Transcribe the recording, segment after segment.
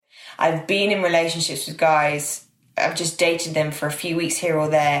I've been in relationships with guys, I've just dated them for a few weeks here or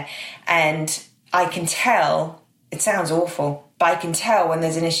there, and I can tell, it sounds awful, but I can tell when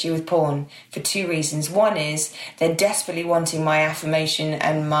there's an issue with porn for two reasons. One is they're desperately wanting my affirmation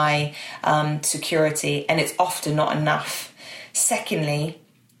and my security, and it's often not enough. Secondly,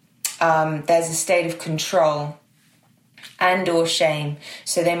 there's a state of control and or shame.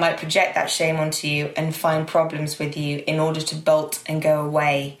 So they might project that shame onto you and find problems with you in order to bolt and go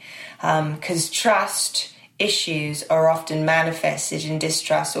away. Because trust issues are often manifested in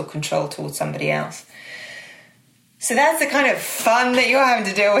distrust or control towards somebody else. So that's the kind of fun that you're having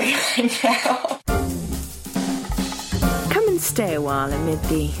to deal with right now. Come and stay a while amid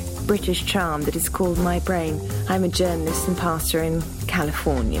the British charm that is called my brain. I'm a journalist and pastor in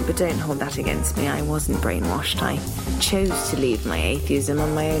California, but don't hold that against me. I wasn't brainwashed. I chose to leave my atheism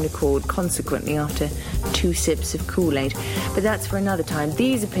on my own accord, consequently after 2 sips of Kool-Aid. But that's for another time.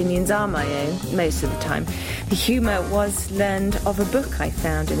 These opinions are my own, most of the time. The humour was learned of a book I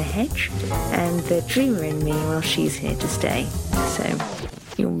found in a hedge, and the dreamer in me, well, she's here to stay. So,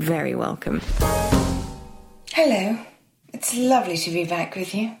 you're very welcome. Hello. It's lovely to be back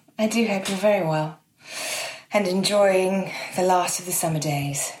with you. I do hope you're very well and enjoying the last of the summer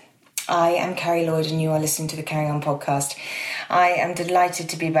days. I am Carrie Lloyd and you are listening to the Carry On podcast. I am delighted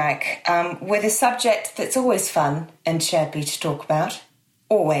to be back with a subject that's always fun and chirpy to talk about.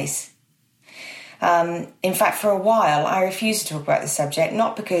 Always. In fact, for a while, I refused to talk about the subject,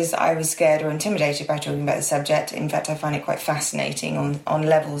 not because I was scared or intimidated by talking about the subject. In fact, I find it quite fascinating on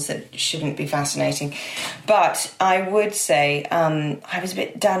levels that shouldn't be fascinating. But I would say I was a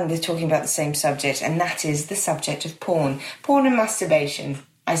bit done with talking about the same subject, and that is the subject of porn. Porn and masturbation.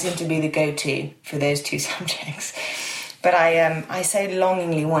 I seem to be the go-to for those two subjects. But I so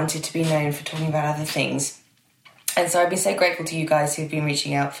longingly wanted to be known for talking about other things. And so I've been so grateful to you guys who've been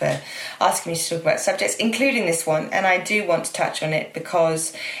reaching out for asking me to talk about subjects, including this one. And I do want to touch on it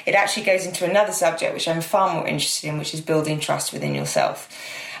because it actually goes into another subject, which I'm far more interested in, which is building trust within yourself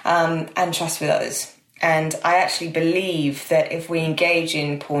and trust with others. And I actually believe that if we engage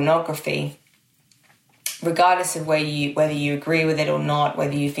in pornography, regardless of whether you agree with it or not,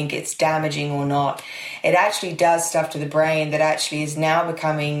 whether you think it's damaging or not, it actually does stuff to the brain that actually is now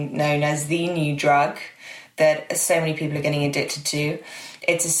becoming known as the new drug that so many people are getting addicted to.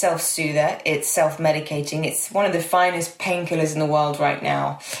 It's a self-soother, it's self-medicating, it's one of the finest painkillers in the world right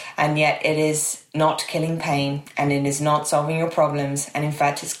now, and yet it is not killing pain, and it is not solving your problems, and in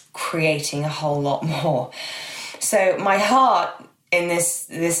fact it's creating a whole lot more. So my heart in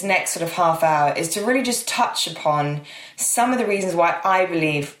this next sort of half hour is to really just touch upon some of the reasons why I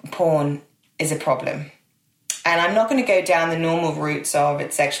believe porn is a problem. And I'm not going to go down the normal routes of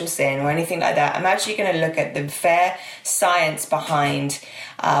it's sexual sin or anything like that. I'm actually going to look at the fair science behind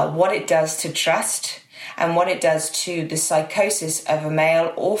what it does to trust and what it does to the psychosis of a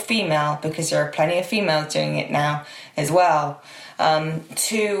male or female, because there are plenty of females doing it now as well,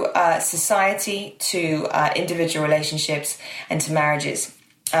 to society, to individual relationships, and to marriages.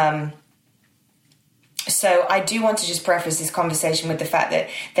 So I do want to just preface this conversation with the fact that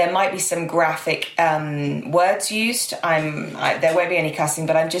there might be some graphic words used. There won't be any cussing,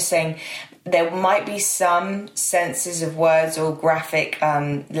 but I'm just saying there might be some senses of words or graphic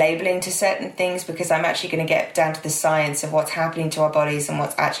labeling to certain things, because I'm actually going to get down to the science of what's happening to our bodies and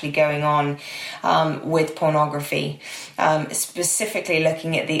what's actually going on with pornography, specifically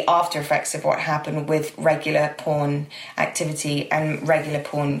looking at the after effects of what happened with regular porn activity and regular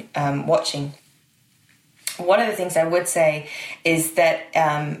porn watching. One of the things I would say is that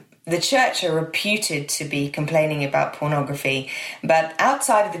the church are reputed to be complaining about pornography, but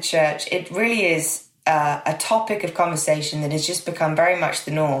outside of the church, it really is a topic of conversation that has just become very much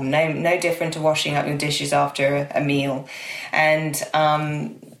the norm, no different to washing up your dishes after a meal. And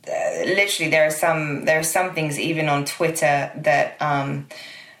literally there are some things even on Twitter that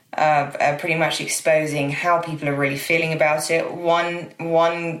are pretty much exposing how people are really feeling about it. One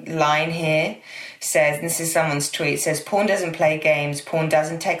line here says, and this is someone's tweet, says, porn doesn't play games, porn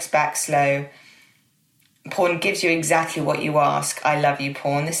doesn't text back slow, porn gives you exactly what you ask, I love you,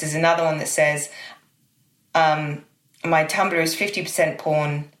 porn. This is another one that says, my Tumblr is 50%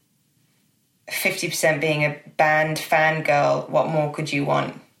 porn, 50% being a band fangirl, what more could you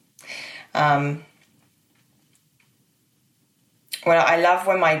want? Well, I love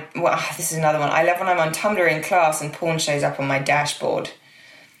when this is another one. I love when I'm on Tumblr in class and porn shows up on my dashboard.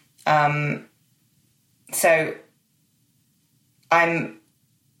 So I'm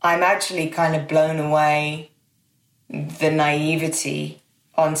actually kind of blown away the naivety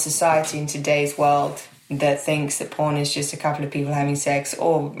on society in today's world that thinks that porn is just a couple of people having sex,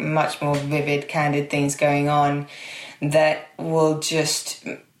 or much more vivid, candid things going on that will just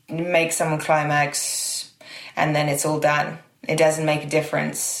make someone climax and then it's all done. It doesn't make a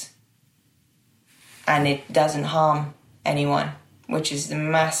difference and it doesn't harm anyone, which is the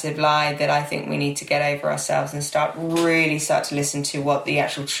massive lie that I think we need to get over ourselves and start to listen to what the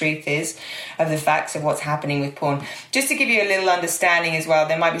actual truth is of the facts of what's happening with porn. Just to give you a little understanding as well,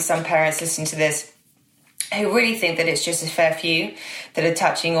 there might be some parents listening to this who really think that it's just a fair few that are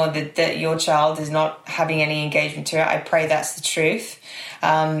touching, or that your child is not having any engagement to it. I pray that's the truth.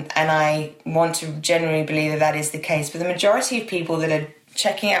 And I want to genuinely believe that that is the case. But the majority of people that are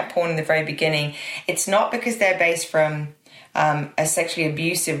checking out porn in the very beginning, it's not because they're based from a sexually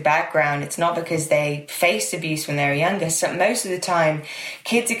abusive background. It's not because they faced abuse when they were younger. So most of the time,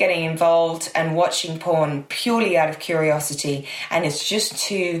 kids are getting involved and watching porn purely out of curiosity. And it's just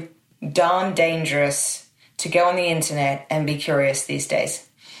too darn dangerous to go on the internet and be curious these days.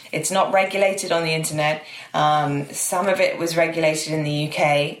 It's not regulated on the internet. Some of it was regulated in the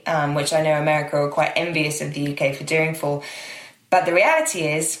UK, which I know America are quite envious of the UK for doing for. But the reality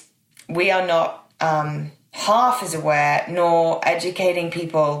is we are not half as aware nor educating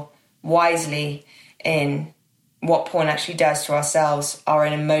people wisely in what porn actually does to ourselves, our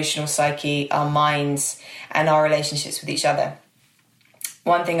emotional psyche, our minds, and our relationships with each other.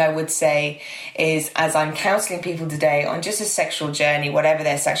 One thing I would say is, as I'm counselling people today on just a sexual journey, whatever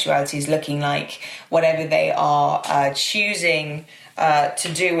their sexuality is looking like, whatever they are choosing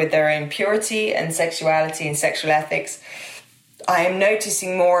to do with their own purity and sexuality and sexual ethics, I am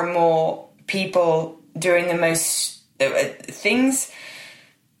noticing more and more people doing the most things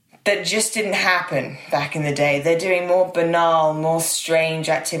that just didn't happen back in the day. They're doing more banal, more strange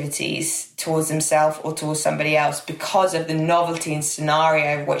activities towards themselves or towards somebody else because of the novelty and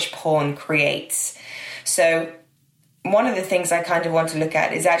scenario which porn creates. So one of the things I kind of want to look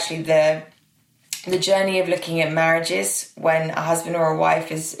at is actually the journey of looking at marriages when a husband or a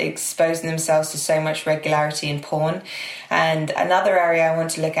wife is exposing themselves to so much regularity in porn. And another area I want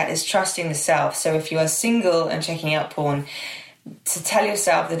to look at is trusting the self. So if you are single and checking out porn, to tell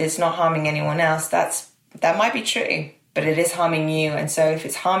yourself that it's not harming anyone else, that might be true, but it is harming you. And so if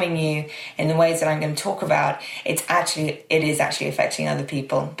it's harming you in the ways that I'm going to talk about, it is actually affecting other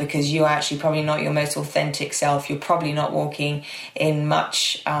people, because you're actually probably not your most authentic self. You're probably not walking in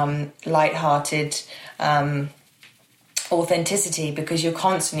much light-hearted authenticity, because you're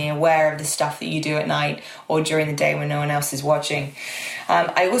constantly aware of the stuff that you do at night or during the day when no one else is watching.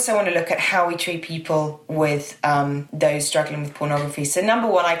 I also want to look at how we treat people with those struggling with pornography. So number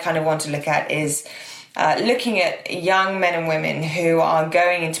one, I kind of want to look at is looking at young men and women who are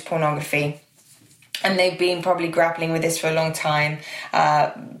going into pornography, and they've been probably grappling with this for a long time.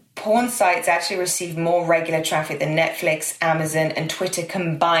 Porn sites actually receive more regular traffic than Netflix, Amazon, and Twitter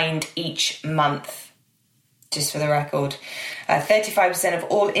combined each month. Just for the record, 35% of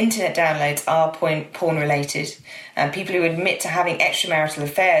all internet downloads are porn-related. People who admit to having extramarital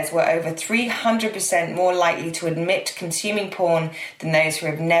affairs were over 300% more likely to admit to consuming porn than those who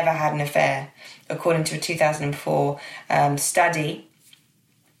have never had an affair, according to a 2004 study.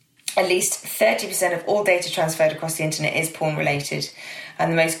 At least 30% of all data transferred across the internet is porn-related.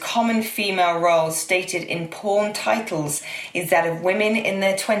 And the most common female role stated in porn titles is that of women in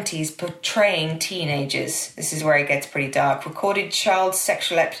their 20s portraying teenagers. This is where it gets pretty dark. Recorded child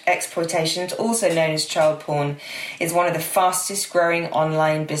sexual exploitation, also known as child porn, is one of the fastest growing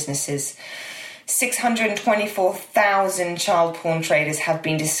online businesses. 624,000 child porn traders have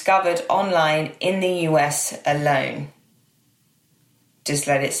been discovered online in the US alone. Just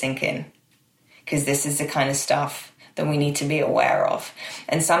let it sink in, because this is the kind of stuff that we need to be aware of.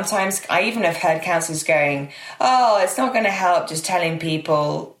 And sometimes I even have heard counsellors going, oh, it's not going to help just telling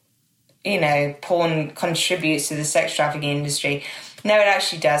people, porn contributes to the sex trafficking industry. No, it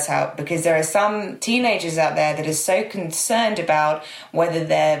actually does help, because there are some teenagers out there that are so concerned about whether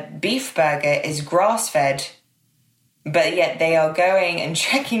their beef burger is grass-fed, but yet they are going and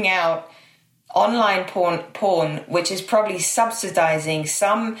checking out online porn, which is probably subsidizing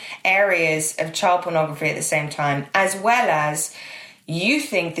some areas of child pornography at the same time, as well as you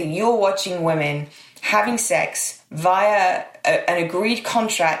think that you're watching women having sex via an agreed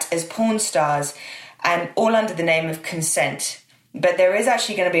contract as porn stars, and all under the name of consent. But there is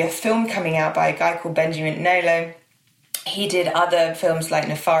actually going to be a film coming out by a guy called Benjamin Nolo. He did other films like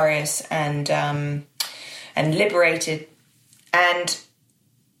Nefarious and Liberated, and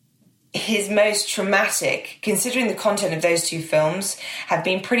his most traumatic, considering the content of those two films, have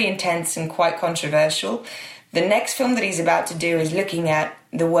been pretty intense and quite controversial. The next film that he's about to do is looking at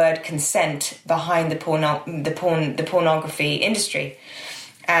the word consent behind the pornography industry,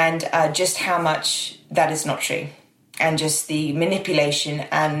 and just how much that is not true, and just the manipulation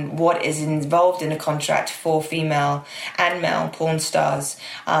and what is involved in a contract for female and male porn stars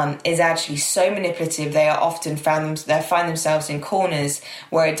is actually so manipulative. They are often find themselves in corners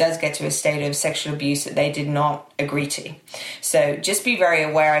where it does get to a state of sexual abuse that they did not agree to. So just be very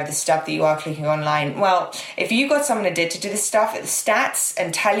aware of the stuff that you are clicking online. Well, if you got someone addicted to this stuff, the stats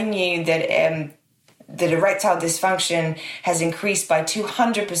and telling you that that erectile dysfunction has increased by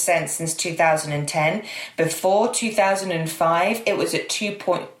 200% since 2010. Before 2005, it was at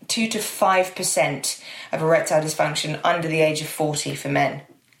 2.2 to 5% of erectile dysfunction under the age of 40 for men.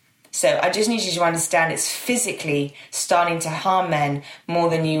 So I just need you to understand it's physically starting to harm men more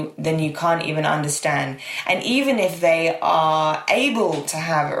than you can't even understand. And even if they are able to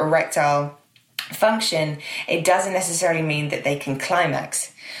have erectile function, it doesn't necessarily mean that they can climax.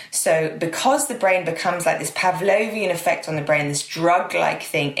 So because the brain becomes like this Pavlovian effect on the brain, this drug-like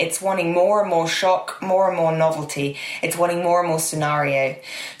thing, it's wanting more and more shock, more and more novelty. It's wanting more and more scenario.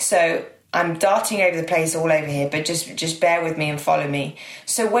 So I'm darting over the place all over here, but just bear with me and follow me.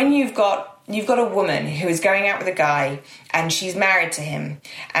 So when you've got a woman who is going out with a guy and she's married to him,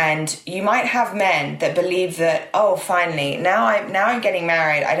 and you might have men that believe that, oh, finally, now I'm getting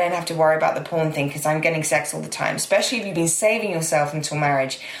married, I don't have to worry about the porn thing because I'm getting sex all the time, especially if you've been saving yourself until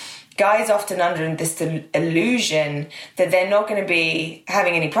marriage. Guys often under this illusion that they're not going to be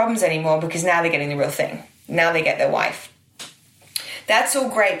having any problems anymore because now they're getting the real thing. Now they get their wife. That's all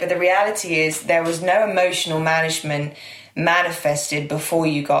great, but the reality is there was no emotional management manifested before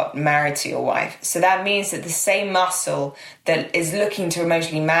you got married to your wife. So that means that the same muscle that is looking to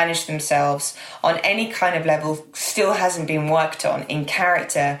emotionally manage themselves on any kind of level still hasn't been worked on in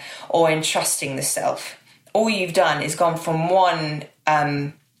character or in trusting the self. All you've done is gone from one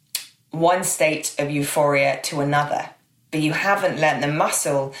state of euphoria to another, but you haven't learned the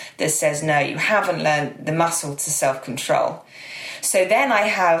muscle that says no. You haven't learned the muscle to self-control. So then I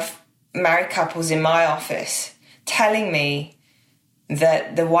have married couples in my office telling me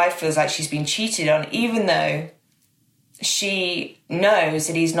that the wife feels like she's been cheated on, even though she knows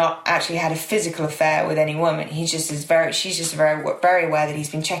that he's not actually had a physical affair with any woman. She's just very aware that he's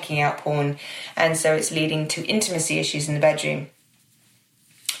been checking out porn, and so it's leading to intimacy issues in the bedroom.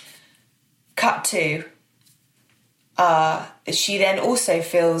 Cut to, she then also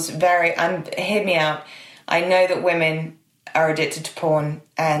feels hear me out, I know that women are addicted to porn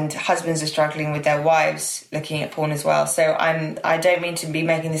and husbands are struggling with their wives looking at porn as well. So I don't mean to be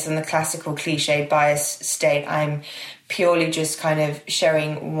making this in the classical cliche bias state. I'm purely just kind of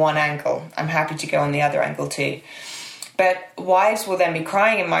showing one angle. I'm happy to go on the other angle too. But wives will then be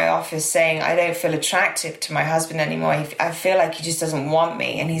crying in my office saying, I don't feel attractive to my husband anymore. I feel like he just doesn't want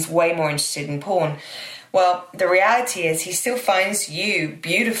me and he's way more interested in porn. Well, the reality is he still finds you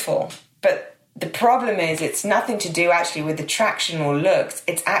beautiful, but the problem is it's nothing to do actually with attraction or looks.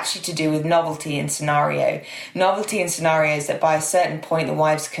 It's actually to do with novelty and scenario. Novelty and scenarios that by a certain point the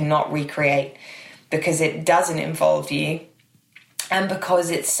wives cannot recreate because it doesn't involve you and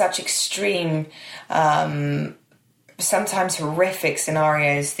because it's such extreme, sometimes horrific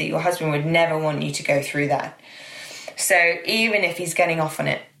scenarios that your husband would never want you to go through that. So even if he's getting off on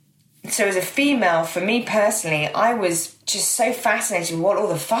it. So as a female, for me personally, I was just so fascinated with what all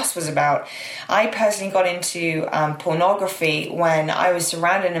the fuss was about. I personally got into pornography when I was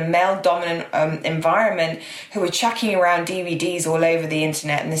surrounded in a male-dominant environment who were chucking around DVDs all over the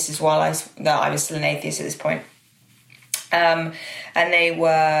internet, and this is while I was still an atheist at this point. And they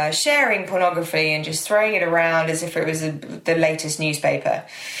were sharing pornography and just throwing it around as if it was the latest newspaper.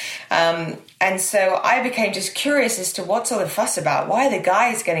 And so I became just curious as to what's all the fuss about. Why are the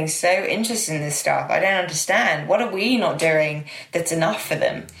guys getting so interested in this stuff? I don't understand. What are we not doing that's enough for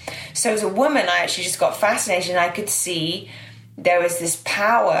them? So as a woman, I actually just got fascinated, and I could see there was this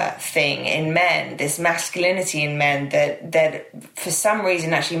power thing in men, this masculinity in men that for some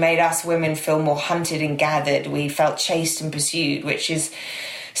reason actually made us women feel more hunted and gathered. We felt chased and pursued, which is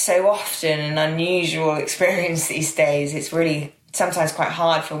so often an unusual experience these days. It's really sometimes quite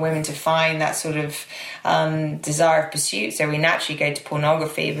hard for women to find that sort of desire of pursuit. So we naturally go to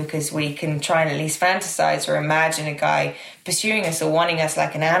pornography because we can try and at least fantasize or imagine a guy pursuing us or wanting us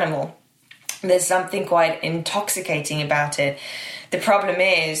like an animal. There's something quite intoxicating about it. The problem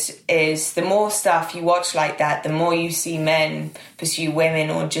is the more stuff you watch like that, the more you see men pursue women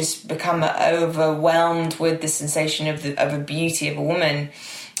or just become overwhelmed with the sensation of the beauty of a woman.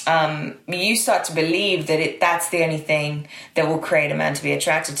 you start to believe that that's the only thing that will create a man to be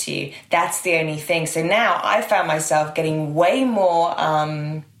attracted to you. That's the only thing. So now I found myself getting way more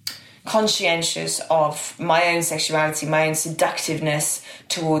conscientious of my own sexuality, my own seductiveness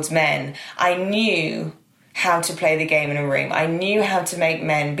towards men. I knew how to play the game in a room. I knew how to make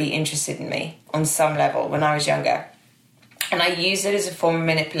men be interested in me on some level when I was younger. And I used it as a form of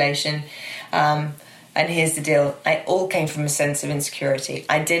manipulation. And here's the deal. It all came from a sense of insecurity.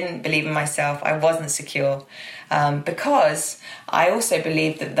 I didn't believe in myself. I wasn't secure. Because I also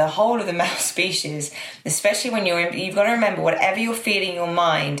believe that the whole of the male species, especially when you've got to remember, whatever you're feeding your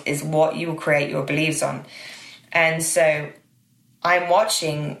mind is what you will create your beliefs on. And so I'm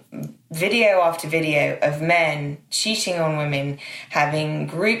watching video after video of men cheating on women, having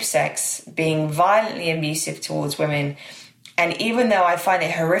group sex, being violently abusive towards women. And even though I find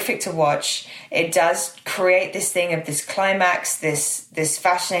it horrific to watch, it does create this thing of this climax, this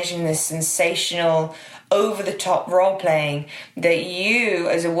fascination, this sensational, over-the-top role-playing that you,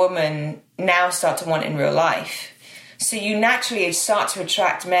 as a woman, now start to want in real life. So you naturally start to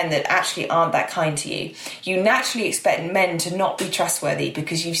attract men that actually aren't that kind to you. You naturally expect men to not be trustworthy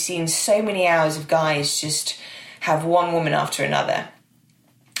because you've seen so many hours of guys just have one woman after another.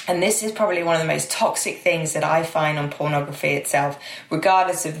 And this is probably one of the most toxic things that I find on pornography itself,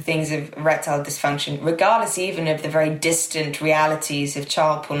 regardless of the things of erectile dysfunction, regardless even of the very distant realities of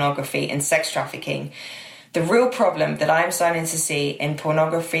child pornography and sex trafficking. The real problem that I'm starting to see in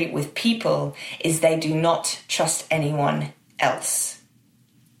pornography with people is they do not trust anyone else.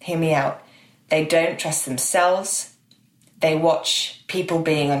 Hear me out. They don't trust themselves. They watch people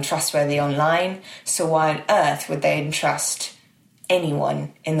being untrustworthy online. So why on earth would they entrust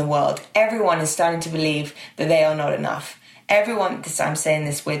anyone in the world? Everyone is starting to believe that they are not enough. I'm saying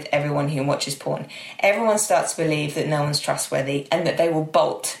this with everyone who watches porn. Everyone starts to believe that no one's trustworthy and that they will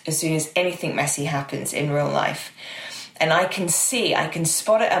bolt as soon as anything messy happens in real life. And I can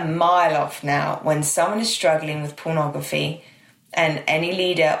spot it a mile off now when someone is struggling with pornography, and any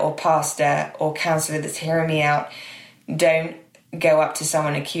leader or pastor or counselor that's hearing me out, don't go up to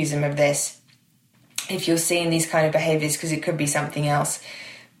someone and accuse them of this if you're seeing these kind of behaviours, because it could be something else.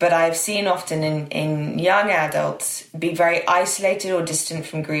 But I've seen often in young adults be very isolated or distant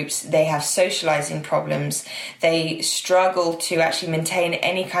from groups. They have socializing problems. They struggle to actually maintain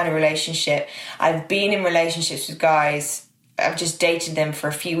any kind of relationship. I've been in relationships with guys. I've just dated them for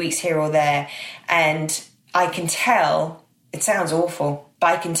a few weeks here or there. And I can tell, it sounds awful, but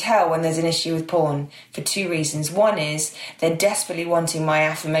I can tell when there's an issue with porn for two reasons. One is they're desperately wanting my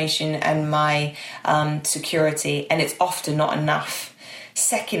affirmation and my security, and it's often not enough.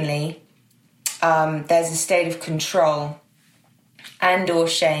 Secondly, there's a state of control and or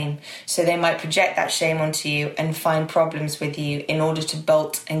shame. So they might project that shame onto you and find problems with you in order to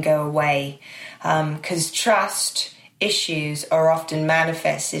bolt and go away. Because trust issues are often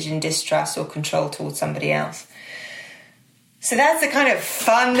manifested in distrust or control towards somebody else. So that's the kind of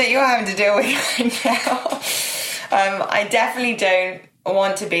fun that you're having to deal with right now. I definitely don't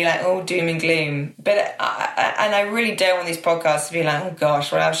want to be like, oh, doom and gloom. But I really don't want these podcasts to be like, oh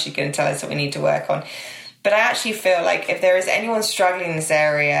gosh, what else is she going to tell us that we need to work on? But I actually feel like if there is anyone struggling in this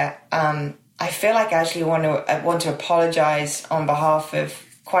area, I feel like I actually want to apologise on behalf of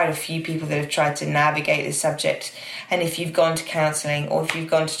quite a few people that have tried to navigate this subject. And if you've gone to counselling or if you've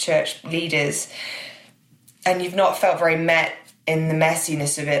gone to church leaders and you've not felt very met in the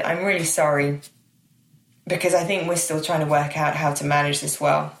messiness of it, I'm really sorry. Because I think we're still trying to work out how to manage this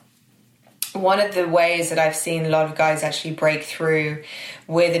well. One of the ways that I've seen a lot of guys actually break through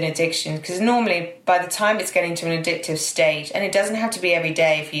with an addiction, because normally by the time it's getting to an addictive stage, and it doesn't have to be every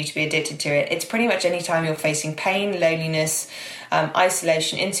day for you to be addicted to it, it's pretty much any time you're facing pain, loneliness,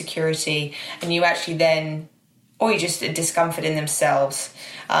 isolation, insecurity, and you actually then, or you just a discomfort in themselves.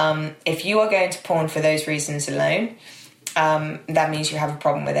 If you are going to porn for those reasons alone, that means you have a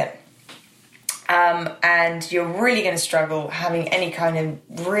problem with it. And you're really going to struggle having any kind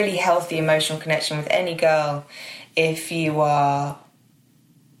of really healthy emotional connection with any girl if you are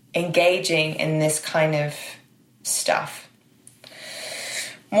engaging in this kind of stuff.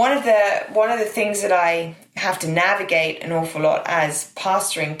 One of the things that I have to navigate an awful lot as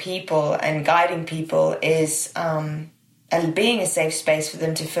pastoring people and guiding people is and being a safe space for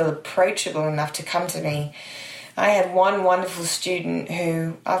them to feel approachable enough to come to me. I had one wonderful student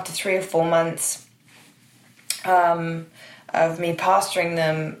who, after 3 or 4 months of me pastoring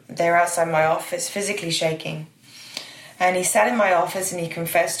them, they were outside my office, physically shaking. And he sat in my office and he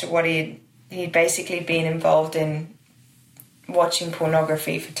confessed to what he'd basically been involved in watching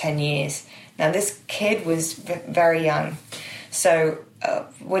pornography for 10 years. Now, this kid was very young. So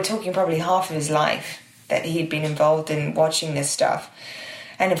we're talking probably half of his life that he'd been involved in watching this stuff.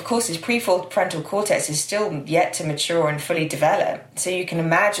 And of course, his prefrontal cortex is still yet to mature and fully develop. So you can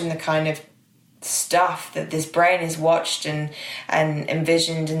imagine the kind of stuff that this brain has watched and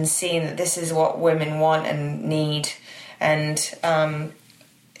envisioned and seen, that this is what women want and need. And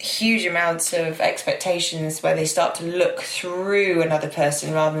huge amounts of expectations where they start to look through another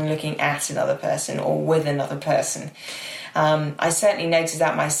person rather than looking at another person or with another person. I certainly noticed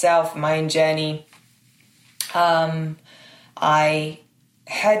that myself in my own journey. I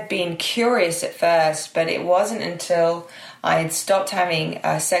had been curious at first, but it wasn't until I had stopped having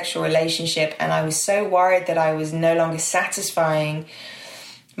a sexual relationship and I was so worried that I was no longer satisfying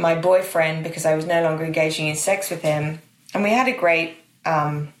my boyfriend because I was no longer engaging in sex with him. And we had a great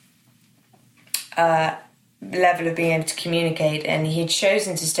level of being able to communicate, and he'd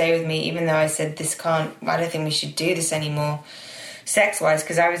chosen to stay with me even though I said, I don't think we should do this anymore sex-wise,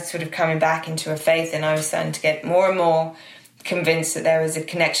 because I was sort of coming back into a faith and I was starting to get more and more convinced that there was a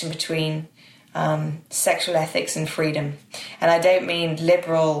connection between sexual ethics and freedom. And I don't mean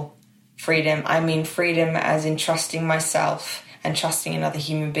liberal freedom, I mean freedom as in trusting myself and trusting another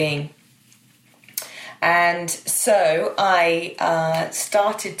human being. And so I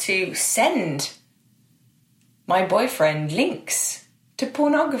started to send my boyfriend links to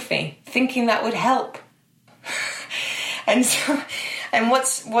pornography, thinking that would help. And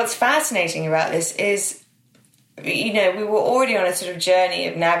what's fascinating about this is, we were already on a sort of journey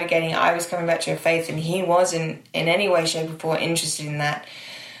of navigating. I was coming back to a faith and he wasn't in any way, shape or form interested in that.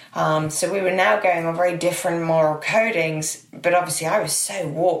 So we were now going on very different moral codings, but obviously I was so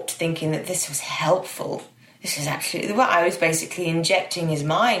warped thinking that this was helpful. This is absolutely what I was basically injecting his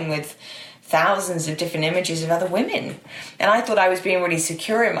mind with thousands of different images of other women. And I thought I was being really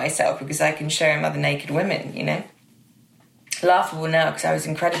secure in myself because I can show him other naked women, Laughable now because I was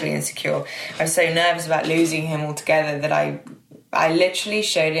incredibly insecure. I was so nervous about losing him altogether that I literally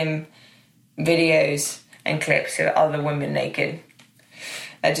showed him videos and clips of other women naked.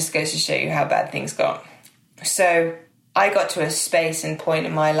 That just goes to show you how bad things got. So I got to a space and point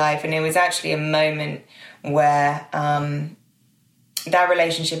in my life, and it was actually a moment where that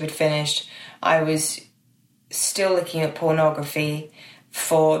relationship had finished. I was still looking at pornography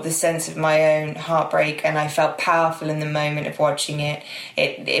for the sense of my own heartbreak, and I felt powerful in the moment of watching it.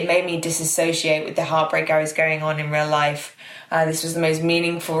 It made me disassociate with the heartbreak I was going on in real life. This was the most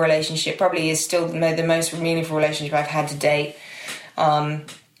meaningful relationship, probably is still the most meaningful relationship I've had to date. And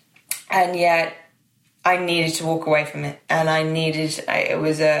yet I needed to walk away from it, and it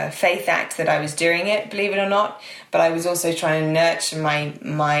was a faith act that I was doing it, believe it or not, but I was also trying to nurture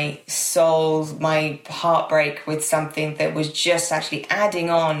my soul, my heartbreak with something that was just actually adding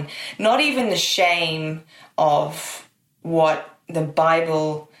on, not even the shame of what the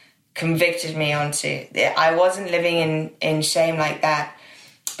Bible convicted me onto. I wasn't living in shame like that,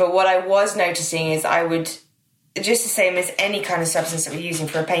 but what I was noticing is I would, just the same as any kind of substance that we're using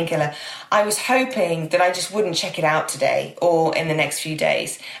for a painkiller, I was hoping that I just wouldn't check it out today or in the next few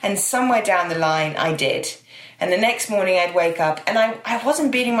days. And somewhere down the line, I did. And the next morning I'd wake up and I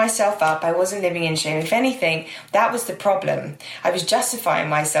wasn't beating myself up. I wasn't living in shame. If anything, that was the problem. I was justifying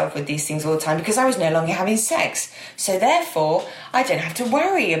myself with these things all the time because I was no longer having sex. So therefore, I don't have to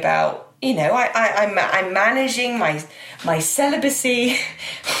worry about, I'm managing my celibacy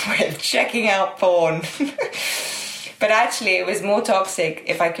with checking out porn. But actually, it was more toxic,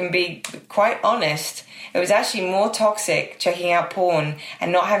 if I can be quite honest. It was actually more toxic checking out porn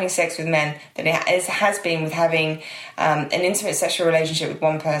and not having sex with men than it has been with having an intimate sexual relationship with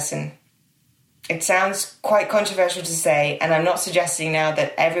one person. It sounds quite controversial to say, and I'm not suggesting now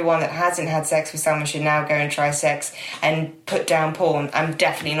that everyone that hasn't had sex with someone should now go and try sex and put down porn. I'm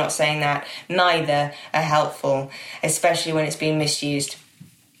definitely not saying that. Neither are helpful, especially when it's being misused.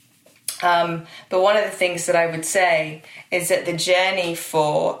 But one of the things that I would say is that the journey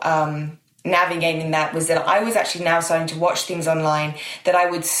for navigating that was that I was actually now starting to watch things online that I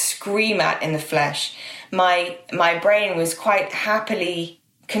would scream at in the flesh. My brain was quite happily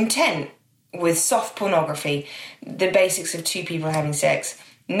content with soft pornography, the basics of two people having sex.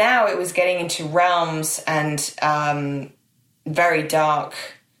 Now it was getting into realms and very dark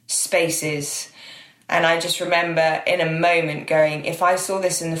spaces. And I just remember in a moment going, if I saw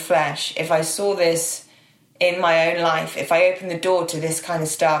this in the flesh, if I saw this in my own life, if I opened the door to this kind of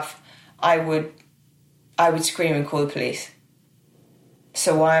stuff, I would scream and call the police.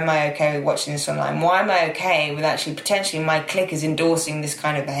 So why am I okay with watching this online? Why am I okay with actually potentially my clique is endorsing this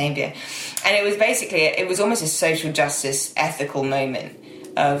kind of behaviour? And it was basically, it was almost a social justice ethical moment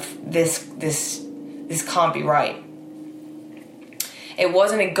of this can't be right. It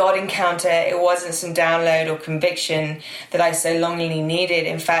wasn't a God encounter. It wasn't some download or conviction that I so longingly needed.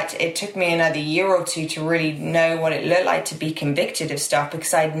 In fact, it took me another year or two to really know what it looked like to be convicted of stuff,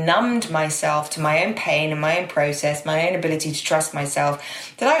 because I'd numbed myself to my own pain and my own process, my own ability to trust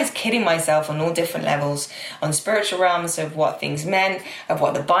myself, that I was kidding myself on all different levels, on spiritual realms of what things meant, of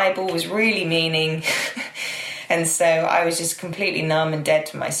what the Bible was really meaning. And so I was just completely numb and dead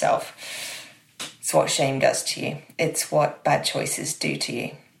to myself. It's what shame does to you. It's what bad choices do to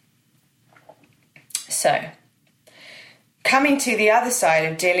you. So, coming to the other side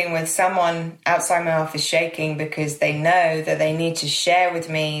of dealing with someone outside my office shaking because they know that they need to share with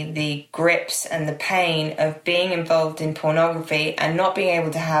me the grips and the pain of being involved in pornography and not being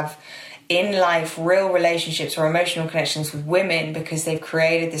able to have in life real relationships or emotional connections with women because they've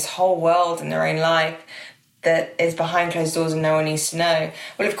created this whole world in their own life that is behind closed doors and no one needs to know.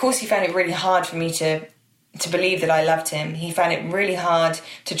 Well, of course, he found it really hard for me to believe that I loved him. He found it really hard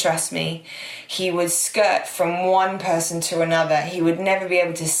to trust me. He would skirt from one person to another. He would never be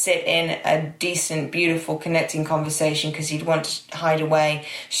able to sit in a decent, beautiful, connecting conversation because he'd want to hide away.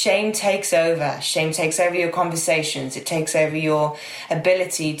 Shame takes over. Shame takes over your conversations. It takes over your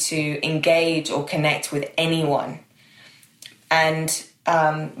ability to engage or connect with anyone. And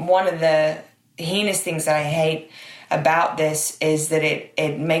one of the heinous things that I hate about this is that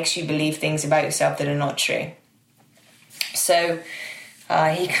it makes you believe things about yourself that are not true. So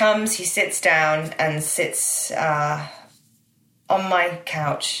he comes, he sits down and sits on my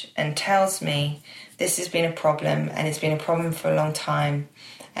couch and tells me this has been a problem and it's been a problem for a long time,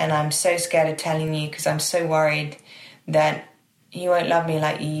 and I'm so scared of telling you because I'm so worried that you won't love me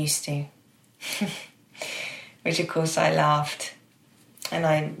like you used to. Which of course I laughed. And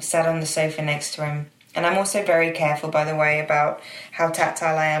I sat on the sofa next to him. And I'm also very careful, by the way, about how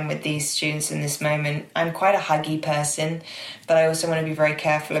tactile I am with these students in this moment. I'm quite a huggy person, but I also want to be very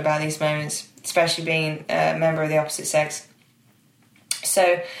careful about these moments, especially being a member of the opposite sex.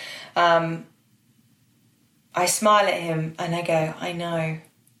 So I smile at him and I go, I know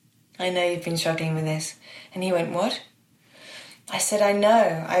you've been struggling with this. And he went, what? I said, I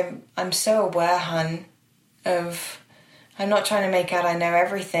know. I'm so aware, hun, of... I'm not trying to make out I know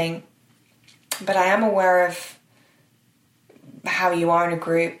everything, but I am aware of how you are in a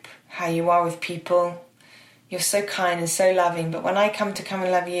group, how you are with people. You're so kind and so loving, but when I come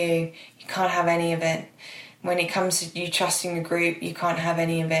and love you, you can't have any of it. When it comes to you trusting the group, you can't have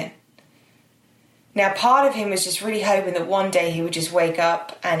any of it. Now, part of him was just really hoping that one day he would just wake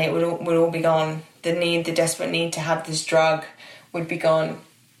up and it would all be gone. The desperate need to have this drug would be gone.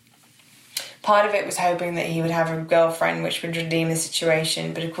 Part of it was hoping that he would have a girlfriend which would redeem the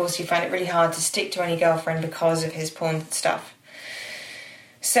situation, but of course he found it really hard to stick to any girlfriend because of his porn stuff.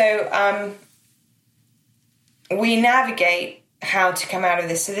 So we navigate how to come out of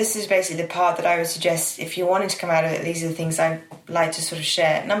this. So this is basically the part that I would suggest if you wanted to come out of it. These are the things I'd like to sort of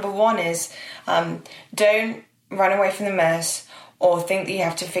share. Number one is don't run away from the mess or think that you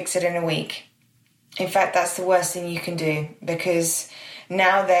have to fix it in a week. In fact, that's the worst thing you can do, because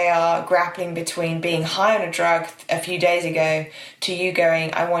now they are grappling between being high on a drug a few days ago to you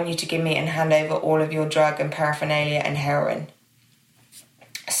going, I want you to give me and hand over all of your drug and paraphernalia and heroin.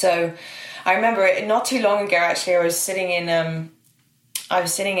 So I remember it not too long ago, actually, I was sitting in the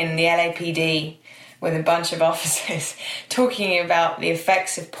LAPD with a bunch of officers talking about the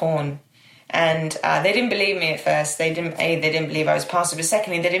effects of porn. And they didn't believe me at first. They didn't believe I was pastor, but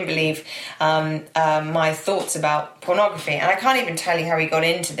secondly, they didn't believe my thoughts about pornography. And I can't even tell you how we got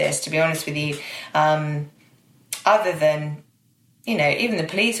into this, to be honest with you, other than, even the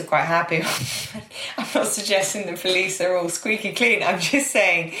police are quite happy. I'm not suggesting the police are all squeaky clean. I'm just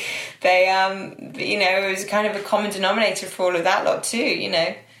saying they, it was kind of a common denominator for all of that lot too,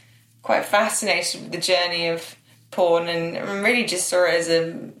 quite fascinated with the journey of porn and really just saw it as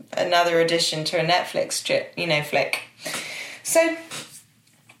another addition to a Netflix flick. So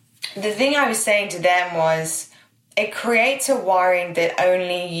the thing I was saying to them was, it creates a wiring that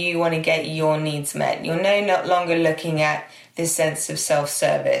only you want to get your needs met. You're no longer looking at this sense of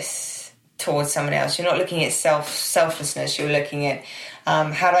self-service towards someone else. You're not looking at selflessness. You're looking at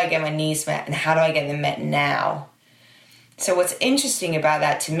how do I get my needs met and how do I get them met now? So what's interesting about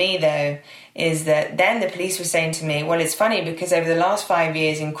that to me, though, is that then the police were saying to me, well, it's funny because over the last 5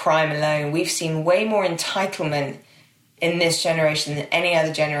 years in crime alone, we've seen way more entitlement in this generation than any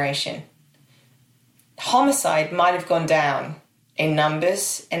other generation. Homicide might have gone down in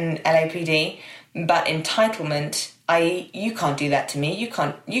numbers in LAPD, but entitlement, i.e. you can't do that to me, you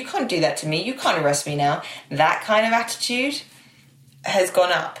can't do that to me, you can't arrest me now, that kind of attitude has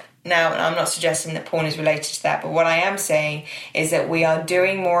gone up Now, I'm not suggesting that porn is related to that, but what I am saying is that we are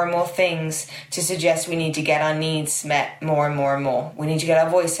doing more and more things to suggest we need to get our needs met more and more and more. We need to get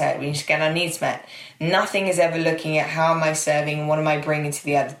our voice heard. We need to get our needs met. Nothing is ever looking at how am I serving and what am I bringing to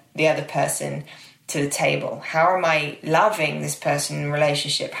the other person to the table. How am I loving this person in a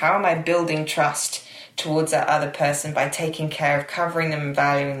relationship? How am I building trust towards that other person by taking care of covering them and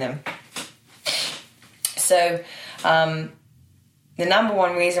valuing them? So, the number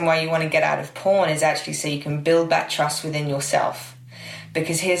one reason why you want to get out of porn is actually so you can build that trust within yourself.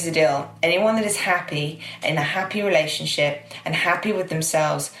 Because here's the deal. Anyone that is happy in a happy relationship and happy with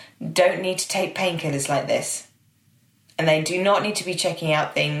themselves don't need to take painkillers like this. And they do not need to be checking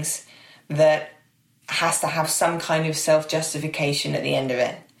out things that has to have some kind of self-justification at the end of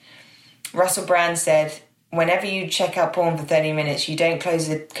it. Russell Brand said, whenever you check out porn for 30 minutes, you don't close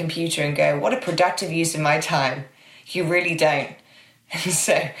the computer and go, what a productive use of my time. You really don't. And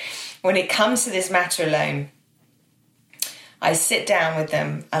so when it comes to this matter alone, I sit down with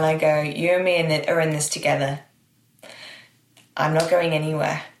them and I go, you and me are in this together. I'm not going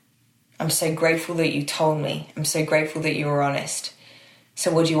anywhere. I'm so grateful that you told me. I'm so grateful that you were honest. So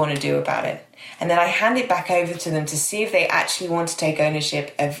what do you want to do about it? And then I hand it back over to them to see if they actually want to take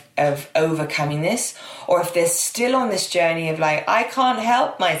ownership of overcoming this, or if they're still on this journey of like, I can't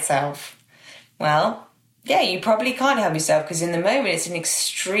help myself. Well, yeah, you probably can't help yourself because in the moment it's an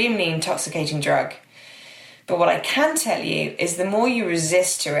extremely intoxicating drug. But what I can tell you is the more you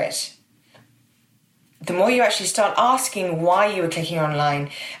resist to it, the more you actually start asking why you were clicking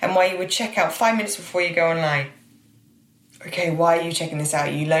online and why you would check out 5 minutes before you go online. Okay, why are you checking this out?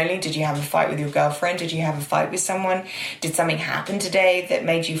 Are you lonely? Did you have a fight with your girlfriend? Did you have a fight with someone? Did something happen today that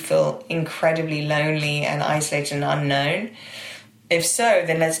made you feel incredibly lonely and isolated and unknown? If so,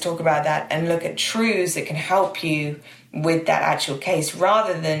 then let's talk about that and look at truths that can help you with that actual case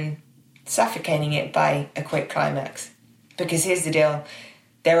rather than suffocating it by a quick climax. Because here's the deal.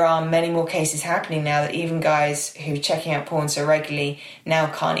 There are many more cases happening now that even guys who are checking out porn so regularly now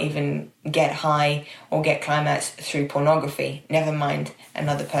can't even get high or get climax through pornography, never mind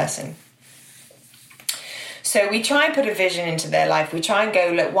another person. So we try and put a vision into their life. We try and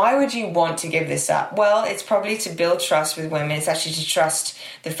go, look, why would you want to give this up? Well, it's probably to build trust with women. It's actually to trust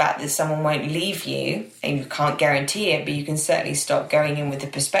the fact that someone won't leave you, and you can't guarantee it, but you can certainly stop going in with the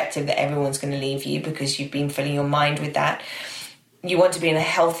perspective that everyone's going to leave you because you've been filling your mind with that. You want to be in a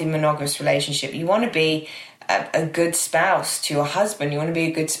healthy monogamous relationship. You want to be a good spouse to your husband. You want to be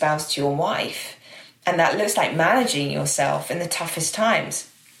a good spouse to your wife. And that looks like managing yourself in the toughest times.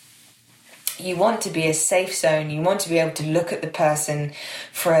 You want to be a safe zone. You want to be able to look at the person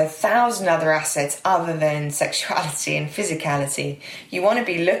for 1,000 other assets other than sexuality and physicality. You want to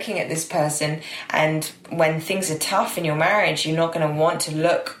be looking at this person, and when things are tough in your marriage, you're not going to want to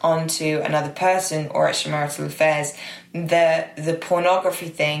look onto another person or extramarital affairs. The pornography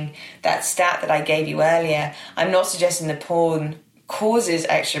thing, that stat that I gave you earlier, I'm not suggesting that porn causes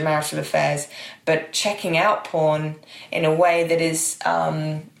extramarital affairs, but checking out porn in a way that is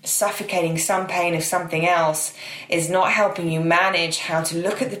suffocating some pain of something else is not helping you manage how to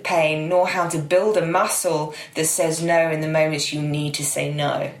look at the pain, nor how to build a muscle that says no in the moments you need to say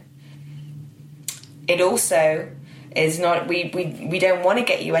no. It also is not, we don't want to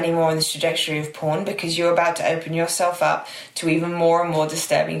get you any more on this trajectory of porn because you're about to open yourself up to even more and more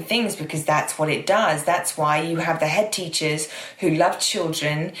disturbing things, because that's what it does. That's why you have the head teachers who love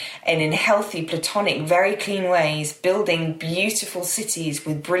children and in healthy, platonic, very clean ways, building beautiful cities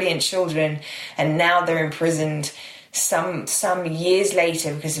with brilliant children, and now they're imprisoned some years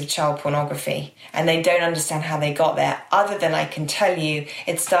later because of child pornography, and they don't understand how they got there, other than I can tell you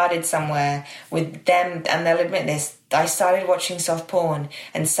it started somewhere with them, and they'll admit this. I started watching soft porn,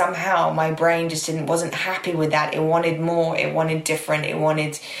 and somehow my brain just wasn't happy with that. It wanted more, it wanted different, it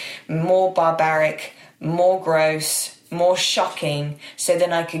wanted more barbaric, more gross, more shocking, so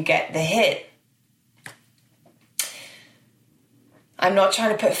then I could get the hit. I'm not trying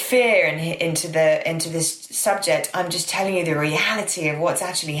to put fear into this subject. I'm just telling you the reality of what's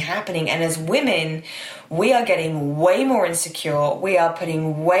actually happening. And as women, we are getting way more insecure. We are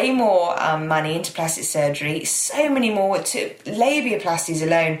putting way more money into plastic surgery. So many more. Labiaplasties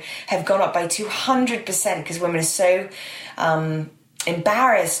alone have gone up by 200% because women are so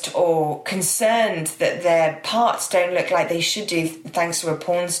embarrassed or concerned that their parts don't look like they should do thanks to a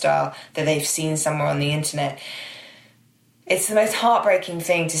porn star that they've seen somewhere on the internet. It's the most heartbreaking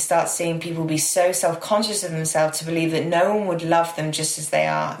thing to start seeing people be so self-conscious of themselves to believe that no one would love them just as they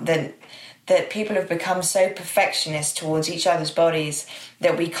are, that that people have become so perfectionist towards each other's bodies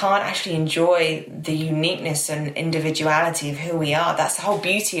that we can't actually enjoy the uniqueness and individuality of who we are. That's the whole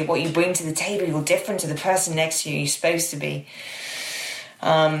beauty of what you bring to the table. You're different to the person next to you. You're supposed to be.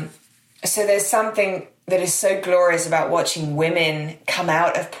 So there's something that is so glorious about watching women come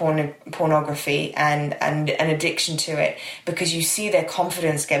out of pornography and an addiction to it, because you see their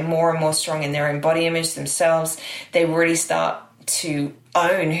confidence get more and more strong in their own body image themselves. They really start to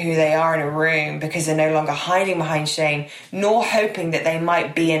own who they are in a room, because they're no longer hiding behind shame, nor hoping that they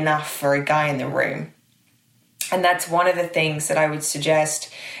might be enough for a guy in the room. And that's one of the things that I would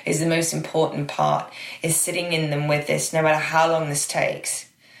suggest is the most important part, is sitting in them with this, no matter how long this takes.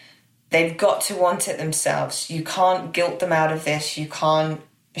 They've got to want it themselves. You can't guilt them out of this. You can't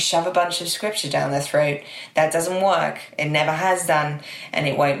shove a bunch of scripture down their throat. That doesn't work. It never has done, and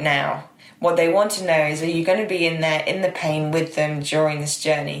it won't now. What they want to know is, are you going to be in there in the pain with them during this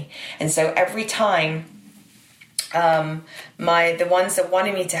journey? And so every time the ones that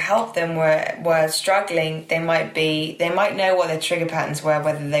wanted me to help them were struggling, they might know what their trigger patterns were,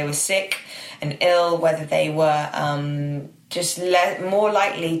 whether they were sick and ill, whether they were more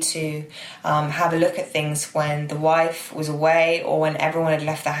likely to have a look at things when the wife was away or when everyone had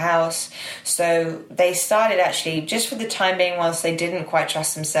left the house. So they started actually, just for the time being, whilst they didn't quite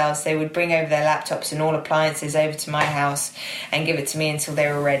trust themselves, they would bring over their laptops and all appliances over to my house and give it to me until they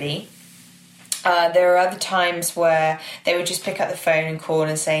were ready. There are other times where they would just pick up the phone and call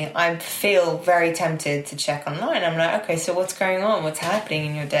and say, I feel very tempted to check online. I'm like, okay, so what's going on? What's happening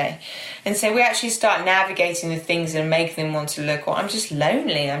in your day? And so we actually start navigating the things that make them want to look, or I'm just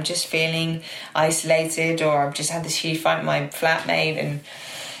lonely, I'm just feeling isolated, or I've just had this huge fight with my flatmate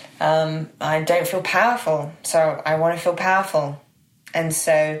and I don't feel powerful, so I want to feel powerful. And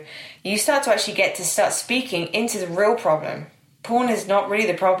so you start to actually get to start speaking into the real problem. Porn is not really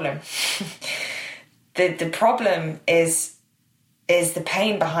the problem. The problem is the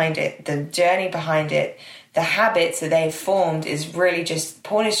pain behind it, the journey behind it, the habits that they've formed is really just,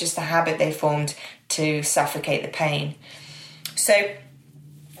 porn is just the habit they formed to suffocate the pain. So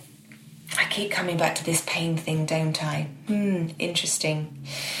I keep coming back to this pain thing, don't I? Interesting.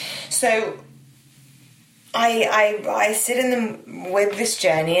 So I sit in them with this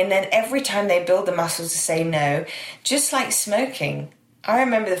journey, and then every time they build the muscles to say no, just like smoking. I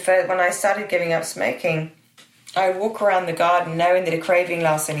remember when I started giving up smoking, I would walk around the garden knowing that a craving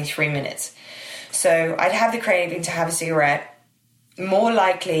lasts only 3 minutes. So I'd have the craving to have a cigarette. It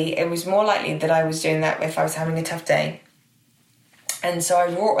was more likely that I was doing that if I was having a tough day. And so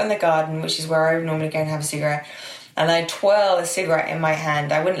I'd walk in the garden, which is where I would normally go and have a cigarette, and I'd twirl a cigarette in my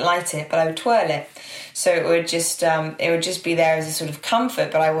hand. I wouldn't light it, but I would twirl it. So it would just be there as a sort of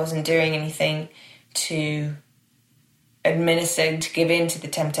comfort, but I wasn't doing anything to administer, to give in to the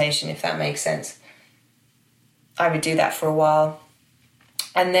temptation, if that makes sense. I would do that for a while.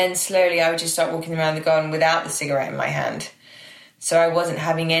 And then slowly I would just start walking around the garden without the cigarette in my hand. So I wasn't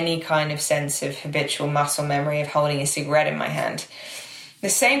having any kind of sense of habitual muscle memory of holding a cigarette in my hand. The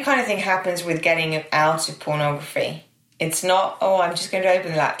same kind of thing happens with getting out of pornography. It's not, I'm just going to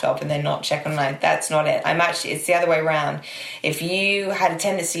open the laptop and then not check online. That's not it. It's the other way around. If you had a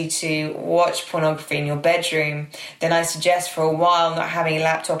tendency to watch pornography in your bedroom, then I suggest for a while not having a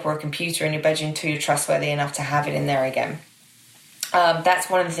laptop or a computer in your bedroom until you're trustworthy enough to have it in there again. That's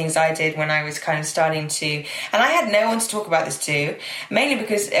one of the things I did when I was kind of starting to, and I had no one to talk about this to, mainly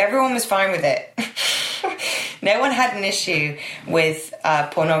because everyone was fine with it. No one had an issue with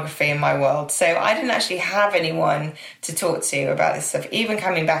pornography in my world. So I didn't actually have anyone to talk to about this stuff, even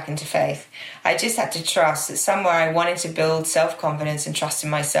coming back into faith. I just had to trust that somewhere I wanted to build self-confidence and trust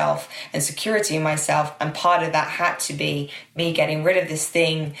in myself and security in myself. And part of that had to be me getting rid of this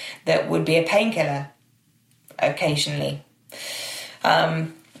thing that would be a painkiller occasionally.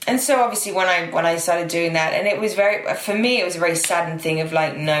 And so obviously when I started doing that, and it was for me, it was a very sudden thing of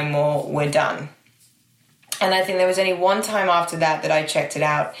like, no more, we're done. And I think there was only one time after that I checked it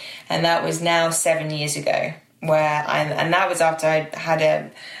out, and that was now 7 years ago, and that was after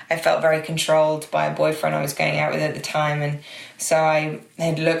I felt very controlled by a boyfriend I was going out with at the time, and so I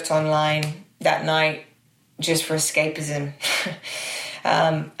had looked online that night just for escapism.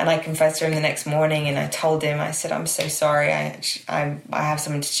 And I confessed to him the next morning, and I told him, I said, I'm so sorry, I have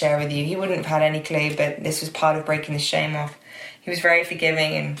something to share with you. He wouldn't have had any clue, but this was part of breaking the shame off. He was very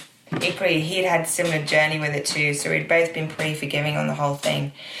forgiving, and equally, he'd had a similar journey with it too, so we'd both been pretty forgiving on the whole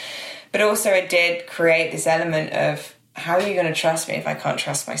thing. But also it did create this element of, how are you going to trust me if I can't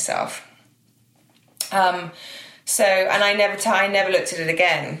trust myself? And I never looked at it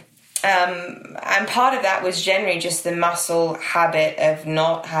again. And part of that was generally just the muscle habit of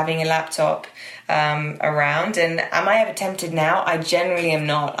not having a laptop around. And am I ever tempted now? I generally am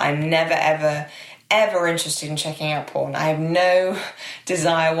not. I'm never, ever interested in checking out porn. I have no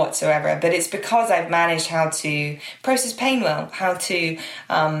desire whatsoever. But it's because I've managed how to process pain well, how to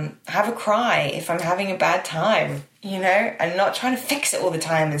have a cry if I'm having a bad time, you know, and not trying to fix it all the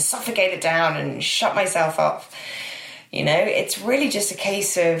time and suffocate it down and shut myself off. You know, it's really just a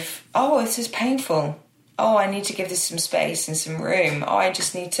case of, oh, this is painful. Oh, I need to give this some space and some room. Oh, I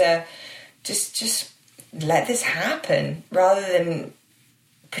just need to just let this happen rather than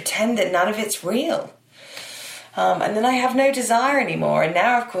pretend that none of it's real. And then I have no desire anymore. And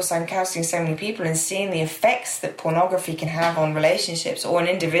now, of course, I'm counseling so many people and seeing the effects that pornography can have on relationships or an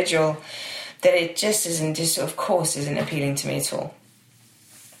individual that it just of course, isn't appealing to me at all.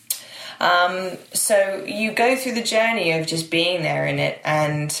 So you go through the journey of just being there in it,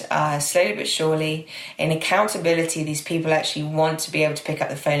 and slowly but surely, in accountability, these people actually want to be able to pick up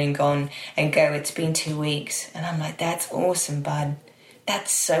the phone and go, it's been 2 weeks. And I'm like, that's awesome, bud.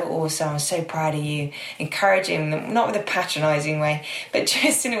 That's so awesome. I'm so proud of you. Encouraging them, not with a patronising way, but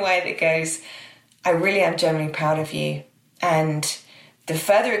just in a way that goes, I really am genuinely proud of you. And the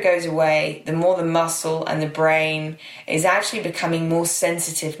further it goes away, the more the muscle and the brain is actually becoming more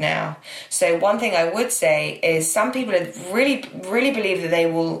sensitive now. So one thing I would say is some people really, really believe that they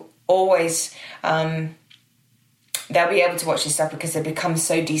will always, they'll be able to watch this stuff because they become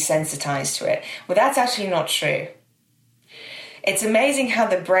so desensitized to it. Well, that's actually not true. It's amazing how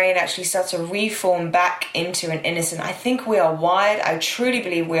the brain actually starts to reform back into an innocent. I think we are wired, I truly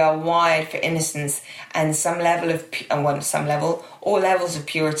believe we are wired for innocence and all levels of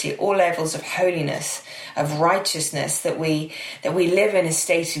purity, all levels of holiness, of righteousness, that we live in a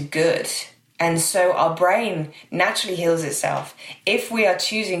state of good. And so our brain naturally heals itself if we are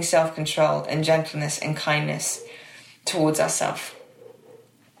choosing self-control and gentleness and kindness towards ourselves.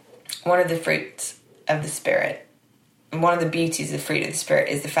 One of the fruits of the Spirit, and one of the beauties of the fruit of the Spirit,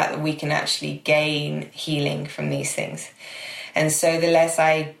 is the fact that we can actually gain healing from these things. And so the less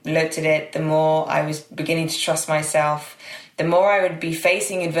I looked at it, the more I was beginning to trust myself, the more I would be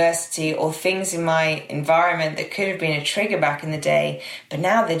facing adversity or things in my environment that could have been a trigger back in the day, but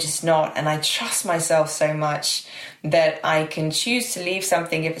now they're just not. And I trust myself so much that I can choose to leave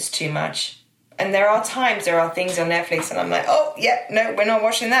something if it's too much. And there are things on Netflix and I'm like, oh, yeah, no, we're not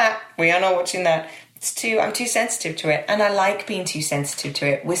watching that. We are not watching that. I'm too sensitive to it. And I like being too sensitive to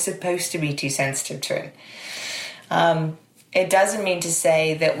it. We're supposed to be too sensitive to it. It doesn't mean to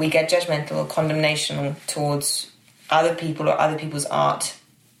say that we get judgmental or condemnational towards other people or other people's art.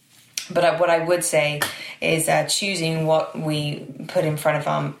 But what I would say is choosing what we put in front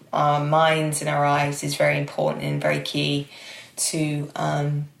of our minds and our eyes is very important and very key to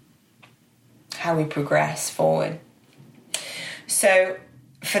how we progress forward. So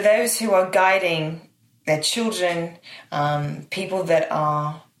for those who are guiding their children, people that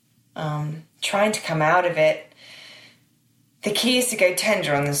are trying to come out of it, the key is to go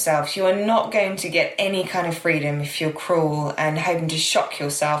tender on themselves. You are not going to get any kind of freedom if you're cruel and hoping to shock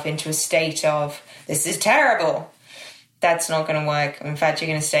yourself into a state of, this is terrible. That's not going to work. In fact, you're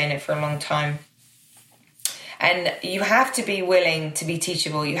going to stay in it for a long time. And you have to be willing to be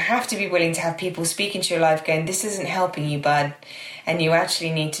teachable. You have to be willing to have people speak into your life going, this isn't helping you, bud. And you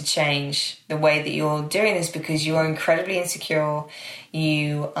actually need to change the way that you're doing this because you are incredibly insecure.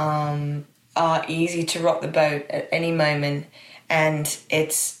 You are easy to rock the boat at any moment. And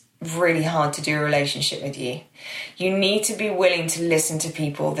it's really hard to do a relationship with you. You need to be willing to listen to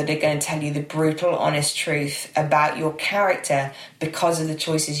people that are going to tell you the brutal, honest truth about your character because of the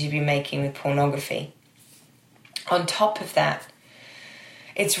choices you've been making with pornography. On top of that,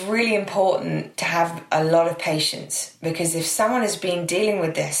 it's really important to have a lot of patience because if someone has been dealing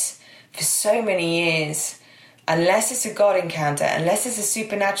with this for so many years, unless it's a God encounter, unless it's a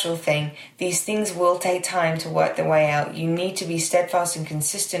supernatural thing, these things will take time to work their way out. You need to be steadfast and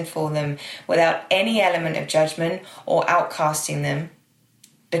consistent for them without any element of judgment or outcasting them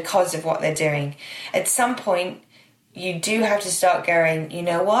because of what they're doing. At some point, you do have to start going, you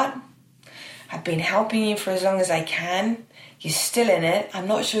know what? I've been helping you for as long as I can. You're still in it. I'm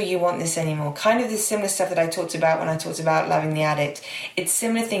not sure you want this anymore. Kind of the similar stuff that I talked about when I talked about loving the addict. It's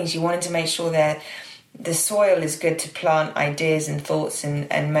similar things. You wanted to make sure that the soil is good to plant ideas and thoughts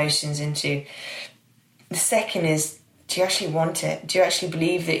and emotions into. The second is, do you actually want it? Do you actually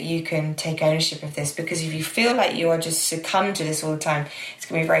believe that you can take ownership of this? Because if you feel like you are just succumb to this all the time, it's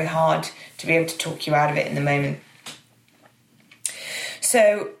going to be very hard to be able to talk you out of it in the moment.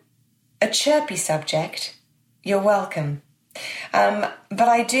 So, a chirpy subject, you're welcome. But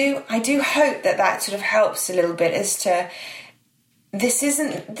I do hope that sort of helps a little bit as to, this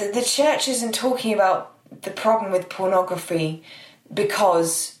isn't, the church isn't talking about the problem with pornography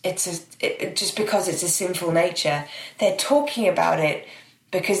because just because it's a sinful nature. They're talking about it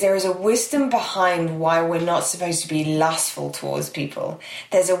because there is a wisdom behind why we're not supposed to be lustful towards people.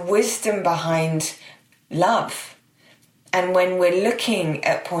 There's a wisdom behind love. And when we're looking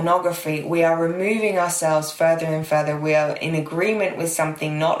at pornography, we are removing ourselves further and further. We are in agreement with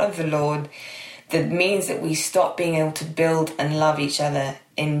something not of the Lord, that means that we stop being able to build and love each other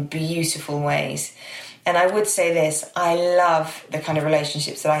in beautiful ways. And I would say this, I love the kind of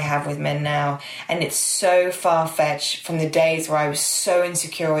relationships that I have with men now. And it's so far-fetched from the days where I was so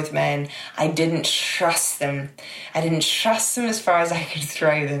insecure with men. I didn't trust them. I didn't trust them as far as I could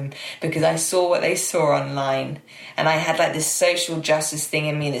throw them because I saw what they saw online. And I had like this social justice thing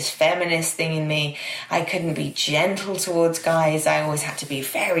in me, this feminist thing in me. I couldn't be gentle towards guys. I always had to be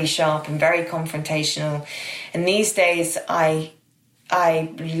very sharp and very confrontational. And these days, I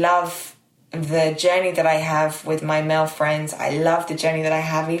love the journey that I have with my male friends. I love the journey that I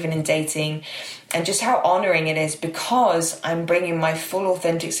have even in dating, and just how honouring it is because I'm bringing my full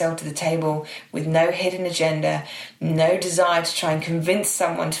authentic self to the table with no hidden agenda, no desire to try and convince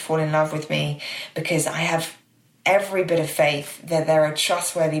someone to fall in love with me, because I have every bit of faith that there are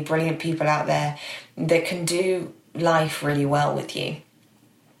trustworthy, brilliant people out there that can do life really well with you.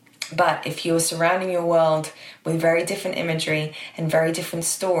 But if you're surrounding your world with very different imagery and very different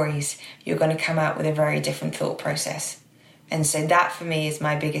stories, you're going to come out with a very different thought process. And so that for me is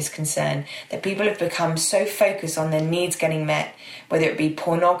my biggest concern, that people have become so focused on their needs getting met, whether it be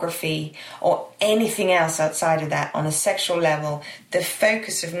pornography or anything else outside of that on a sexual level. The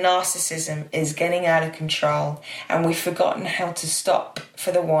focus of narcissism is getting out of control, and we've forgotten how to stop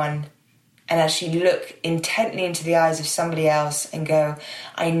for the one and actually look intently into the eyes of somebody else and go,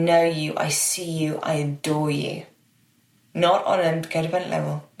 I know you, I see you, I adore you. Not on a codependent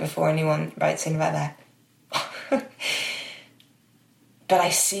level, before anyone writes in about that. But I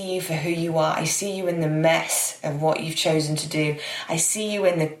see you for who you are. I see you in the mess of what you've chosen to do. I see you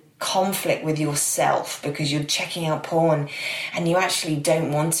in the conflict with yourself because you're checking out porn and you actually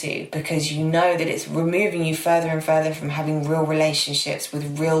don't want to, because you know that it's removing you further and further from having real relationships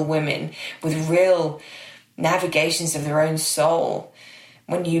with real women, with real navigations of their own soul.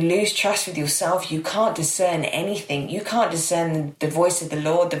 When you lose trust with yourself, you can't discern anything. You can't discern the voice of the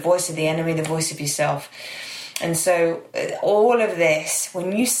Lord, the voice of the enemy, the voice of yourself. And so all of this,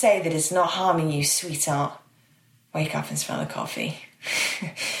 when you say that it's not harming you, sweetheart, wake up and smell the coffee.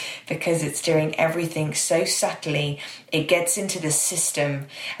 Because it's doing everything so subtly, it gets into the system.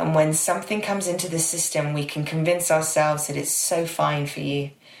 And when something comes into the system, we can convince ourselves that it's so fine for you.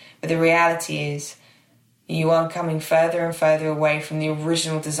 But the reality is, you are coming further and further away from the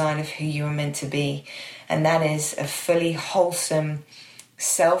original design of who you were meant to be. And that is a fully wholesome,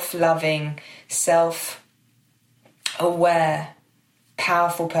 self-loving, self-aware,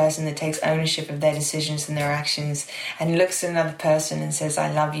 powerful person that takes ownership of their decisions and their actions and looks at another person and says,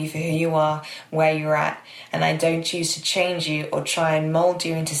 I love you for who you are, where you're at, and I don't choose to change you or try and mold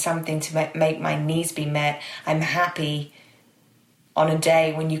you into something to make my needs be met. I'm happy on a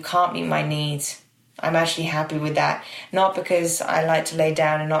day when you can't meet my needs. I'm actually happy with that. Not because I like to lay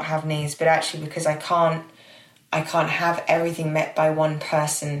down and not have needs, but actually because I can't have everything met by one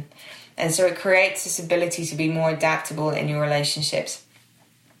person. And so it creates this ability to be more adaptable in your relationships.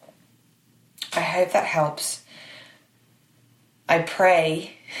 I hope that helps. I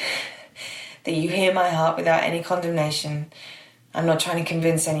pray that you hear my heart without any condemnation. I'm not trying to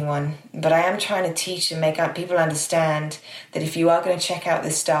convince anyone, but I am trying to teach and make people understand that if you are going to check out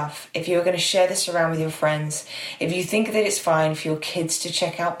this stuff, if you're going to share this around with your friends, if you think that it's fine for your kids to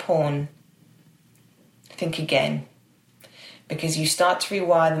check out porn, think again. Because you start to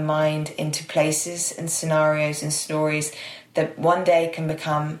rewire the mind into places and scenarios and stories that one day can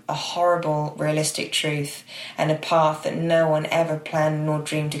become a horrible, realistic truth and a path that no one ever planned nor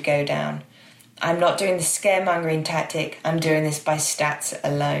dreamed to go down. I'm not doing the scaremongering tactic. I'm doing this by stats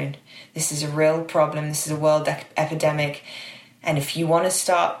alone. This is a real problem. This is a world epidemic. And if you want to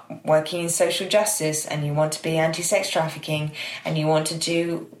start working in social justice and you want to be anti-sex trafficking and you want to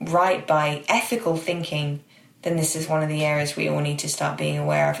do right by ethical thinking, then this is one of the areas we all need to start being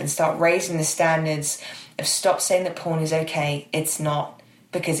aware of and start raising the standards of stop saying that porn is okay. It's not,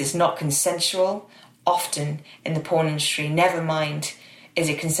 because it's not consensual. Often in the porn industry, never mind is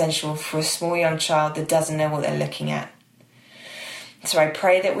it consensual for a small young child that doesn't know what they're looking at. So I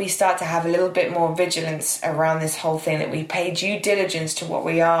pray that we start to have a little bit more vigilance around this whole thing, that we pay due diligence to what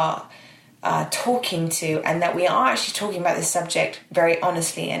we are talking to, and that we are actually talking about this subject very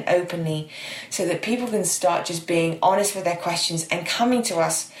honestly and openly, so that people can start just being honest with their questions and coming to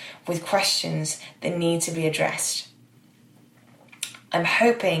us with questions that need to be addressed. I'm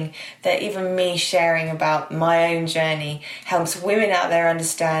hoping that even me sharing about my own journey helps women out there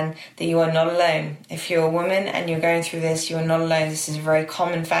understand that you are not alone. If you're a woman and you're going through this, you are not alone. This is a very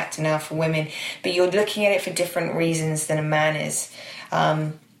common factor now for women, but you're looking at it for different reasons than a man is.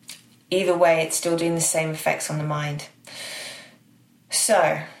 Either way, it's still doing the same effects on the mind.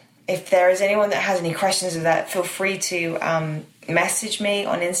 So, if there is anyone that has any questions of that, feel free to message me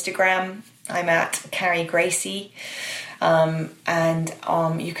on Instagram. I'm at Carrie Gracie. And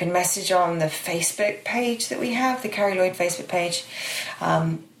you can message on the Facebook page that we have, the Carrie Lloyd Facebook page.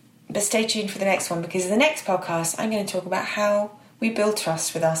 But stay tuned for the next one, because in the next podcast, I'm going to talk about how we build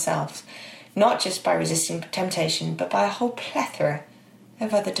trust with ourselves. Not just by resisting temptation, but by a whole plethora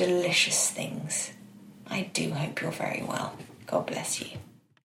of other delicious things. I do hope you're very well. God bless you.